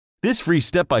This free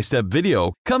step-by-step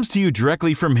video comes to you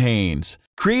directly from Haynes,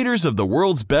 creators of the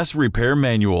world's best repair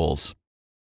manuals.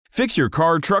 Fix your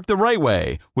car or truck the right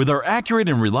way with our accurate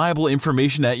and reliable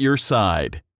information at your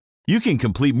side. You can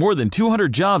complete more than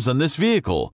 200 jobs on this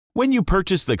vehicle when you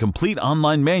purchase the complete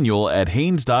online manual at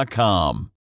Haynes.com.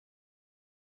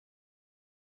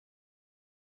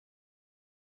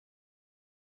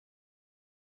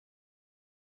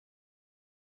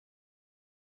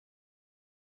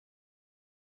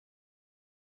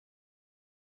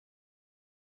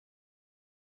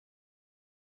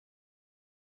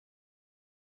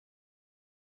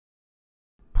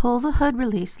 Pull the hood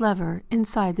release lever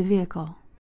inside the vehicle.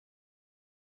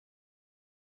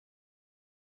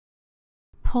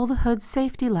 Pull the hood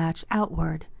safety latch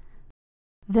outward,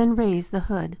 then raise the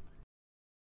hood.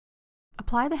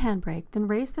 Apply the handbrake, then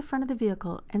raise the front of the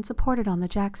vehicle and support it on the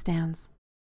jack stands.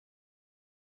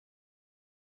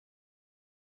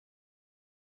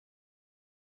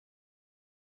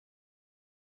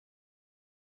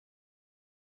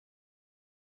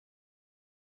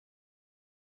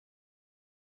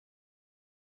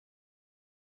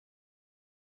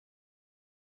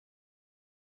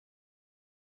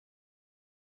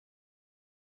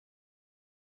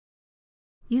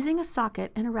 Using a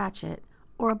socket and a ratchet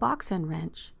or a box end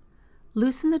wrench,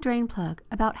 loosen the drain plug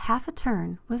about half a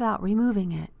turn without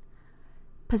removing it.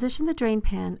 Position the drain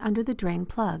pan under the drain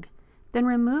plug, then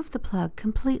remove the plug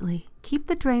completely. Keep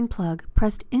the drain plug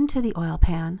pressed into the oil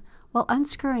pan while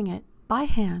unscrewing it by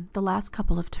hand the last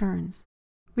couple of turns.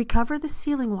 Recover the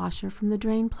sealing washer from the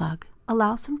drain plug.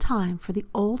 Allow some time for the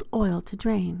old oil to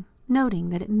drain, noting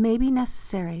that it may be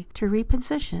necessary to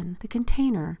reposition the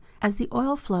container as the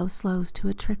oil flow slows to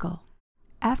a trickle.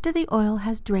 After the oil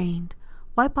has drained,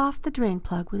 wipe off the drain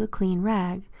plug with a clean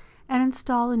rag and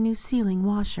install a new sealing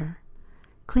washer.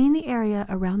 Clean the area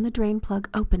around the drain plug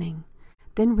opening,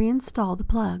 then reinstall the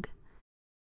plug.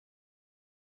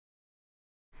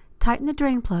 Tighten the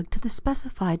drain plug to the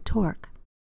specified torque.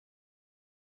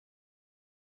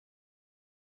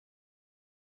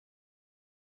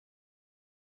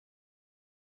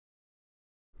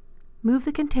 Move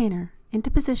the container into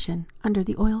position under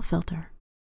the oil filter.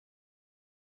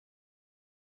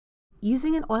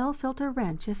 Using an oil filter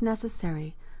wrench if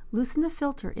necessary, loosen the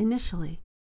filter initially,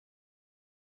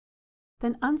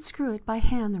 then unscrew it by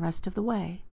hand the rest of the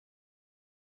way.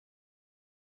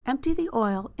 Empty the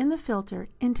oil in the filter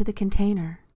into the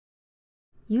container.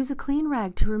 Use a clean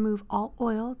rag to remove all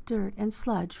oil, dirt, and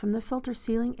sludge from the filter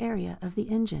sealing area of the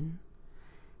engine.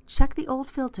 Check the old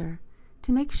filter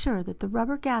to make sure that the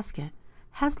rubber gasket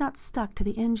has not stuck to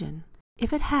the engine.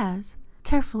 If it has,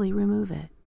 carefully remove it.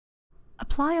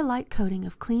 Apply a light coating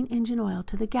of clean engine oil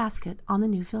to the gasket on the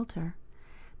new filter,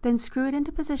 then screw it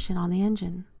into position on the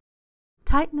engine.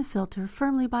 Tighten the filter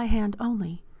firmly by hand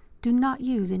only. Do not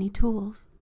use any tools.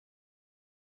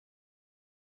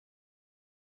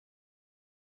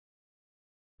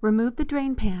 Remove the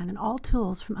drain pan and all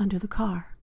tools from under the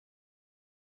car.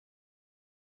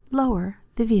 Lower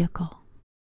the vehicle.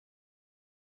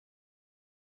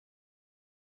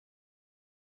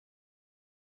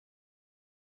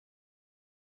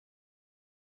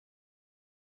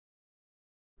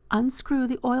 Unscrew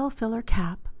the oil filler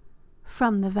cap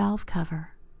from the valve cover.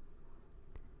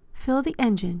 Fill the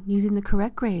engine using the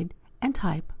correct grade and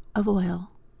type of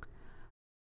oil.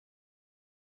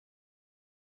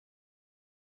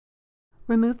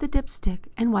 Remove the dipstick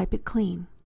and wipe it clean.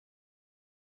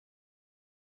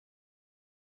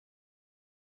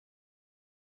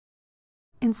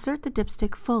 Insert the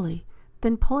dipstick fully,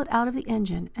 then pull it out of the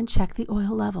engine and check the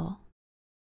oil level.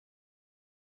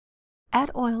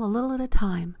 Add oil a little at a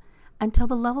time until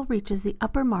the level reaches the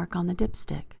upper mark on the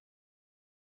dipstick.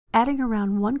 Adding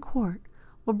around 1 quart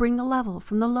will bring the level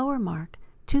from the lower mark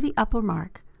to the upper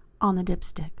mark on the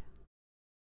dipstick.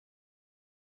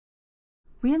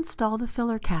 Reinstall the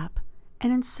filler cap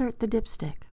and insert the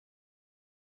dipstick.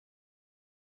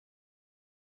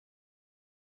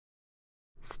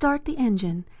 Start the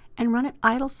engine and run at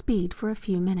idle speed for a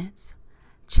few minutes.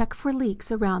 Check for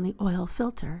leaks around the oil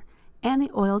filter and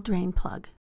the oil drain plug.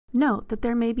 Note that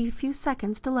there may be a few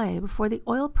seconds delay before the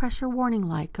oil pressure warning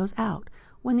light goes out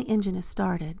when the engine is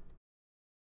started.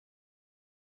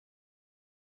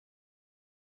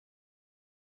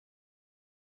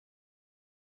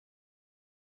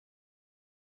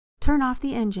 Turn off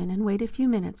the engine and wait a few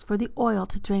minutes for the oil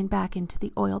to drain back into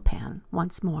the oil pan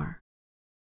once more.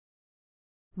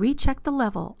 Recheck the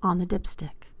level on the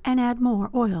dipstick and add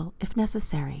more oil if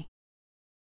necessary.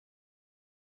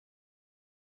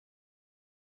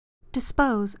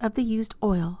 Dispose of the used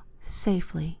oil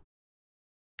safely.